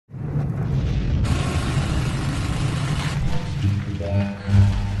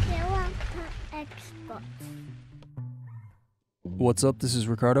spots. What's up, this is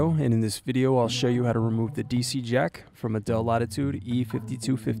Ricardo, and in this video I'll show you how to remove the DC jack from a Dell Latitude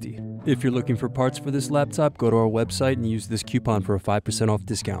E5250. If you're looking for parts for this laptop, go to our website and use this coupon for a 5% off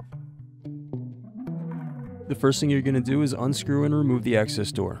discount. The first thing you're going to do is unscrew and remove the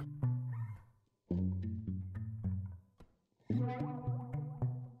access door.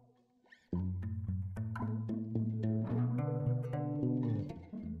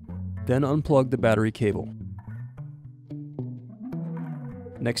 Then unplug the battery cable.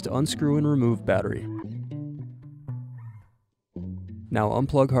 Next, unscrew and remove battery. Now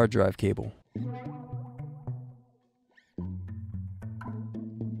unplug hard drive cable.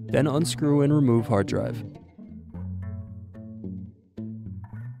 Then unscrew and remove hard drive.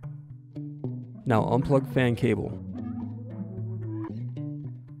 Now unplug fan cable.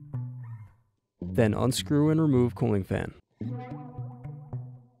 Then unscrew and remove cooling fan.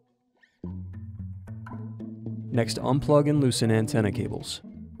 Next, unplug and loosen antenna cables.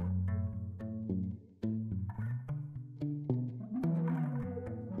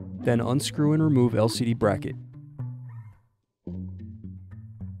 Then unscrew and remove LCD bracket.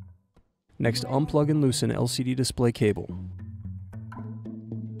 Next, unplug and loosen LCD display cable.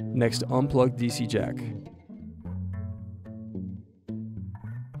 Next, unplug DC jack.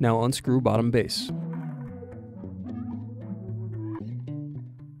 Now unscrew bottom base.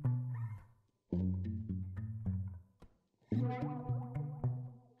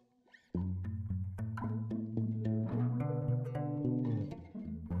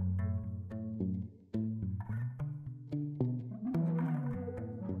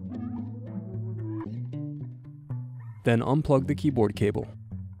 Then unplug the keyboard cable.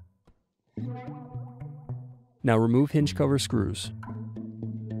 Now remove hinge cover screws.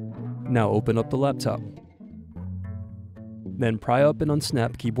 Now open up the laptop. Then pry up and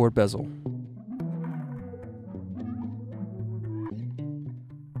unsnap keyboard bezel.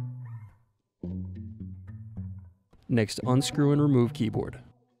 Next, unscrew and remove keyboard.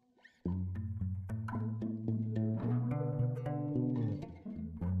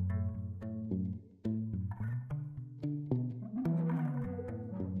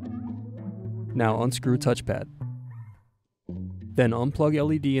 Now unscrew touchpad. Then unplug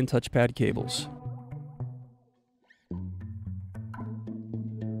LED and touchpad cables.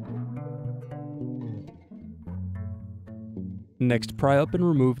 Next, pry up and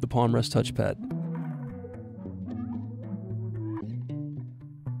remove the palm rest touchpad.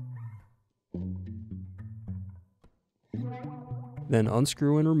 Then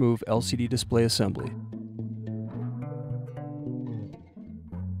unscrew and remove LCD display assembly.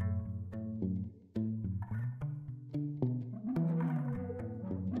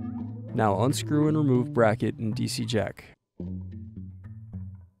 Now unscrew and remove bracket and DC jack.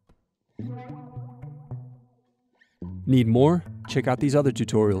 Need more? Check out these other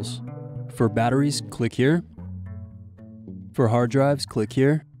tutorials. For batteries, click here. For hard drives, click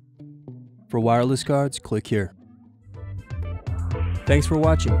here. For wireless cards, click here. Thanks for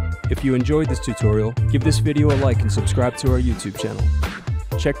watching. If you enjoyed this tutorial, give this video a like and subscribe to our YouTube channel.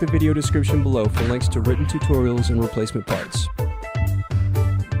 Check the video description below for links to written tutorials and replacement parts.